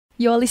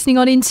You're listening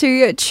on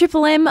into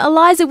Triple M.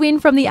 Eliza Wynn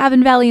from the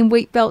Avon Valley and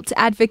Wheatbelt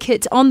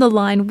Advocate on the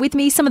line with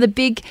me. Some of the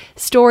big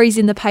stories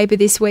in the paper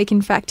this week.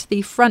 In fact,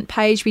 the front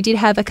page, we did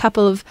have a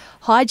couple of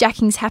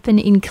hijackings happen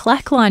in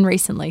Clackline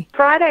recently.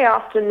 Friday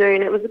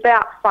afternoon, it was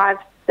about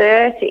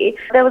 5:30.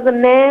 There was a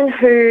man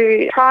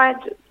who tried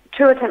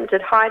two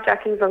attempted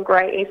hijackings on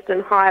Great Eastern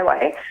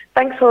Highway.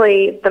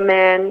 Thankfully, the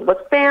man was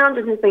found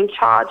and has been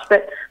charged,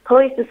 but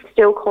police are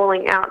still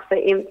calling out for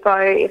info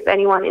if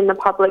anyone in the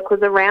public was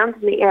around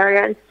in the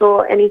area and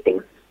saw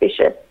anything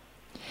suspicious.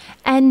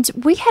 And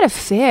we had a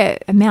fair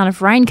amount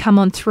of rain come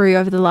on through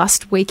over the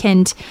last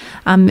weekend,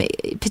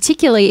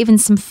 particularly even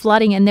some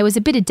flooding, and there was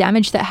a bit of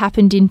damage that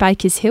happened in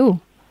Bakers Hill.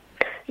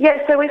 Yeah,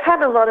 so we've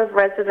had a lot of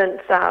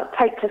residents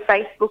take to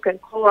Facebook and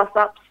call us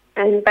up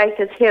in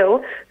Bakers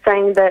Hill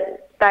saying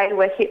that they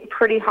were hit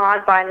pretty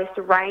hard by this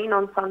rain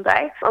on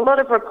Sunday. A lot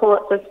of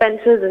reports of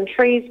fences and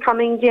trees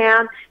coming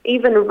down,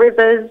 even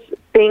rivers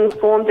being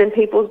formed in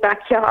people's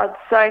backyards.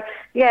 So,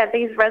 yeah,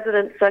 these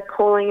residents are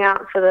calling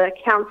out for the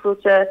council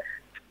to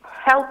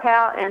help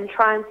out and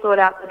try and sort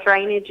out the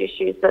drainage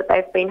issues that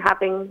they've been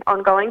having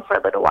ongoing for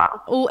a little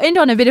while. We'll end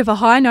on a bit of a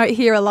high note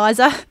here,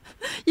 Eliza.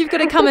 You've got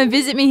to come and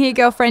visit me here,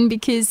 girlfriend,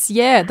 because, the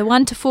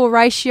 1-to-4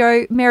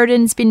 ratio,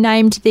 Merredin's been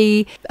named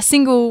the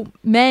single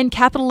man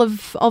capital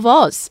of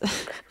Oz.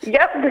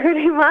 Yep,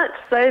 pretty much.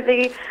 So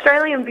the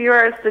Australian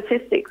Bureau of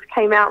Statistics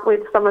came out with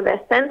some of their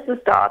census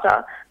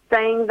data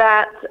saying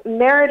that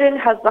Merredin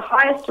has the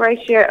highest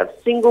ratio of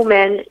single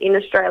men in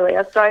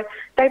Australia. So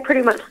they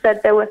pretty much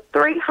said there were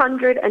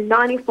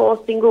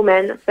 394 single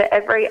men for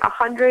every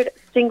 100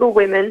 single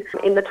women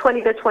in the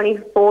 20 to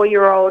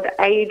 24-year-old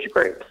age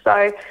group.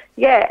 So,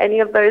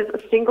 any of those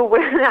single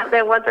women out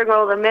there wondering where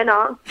all the men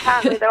are,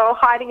 apparently they're all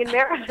hiding in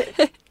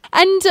Merredin.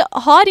 And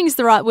hiding's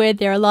the right word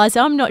there, Eliza.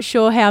 I'm not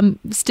sure how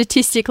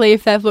statistically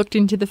if they've looked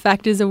into the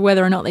factors of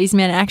whether or not these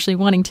men are actually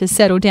wanting to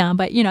settle down.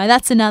 But,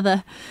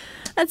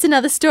 that's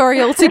another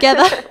story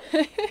altogether.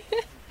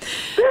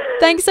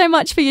 Thanks so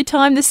much for your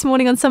time this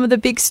morning on some of the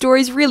big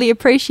stories. Really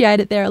appreciate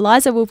it there,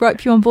 Eliza. We'll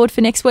rope you on board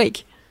for next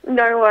week.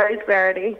 No worries, Verity.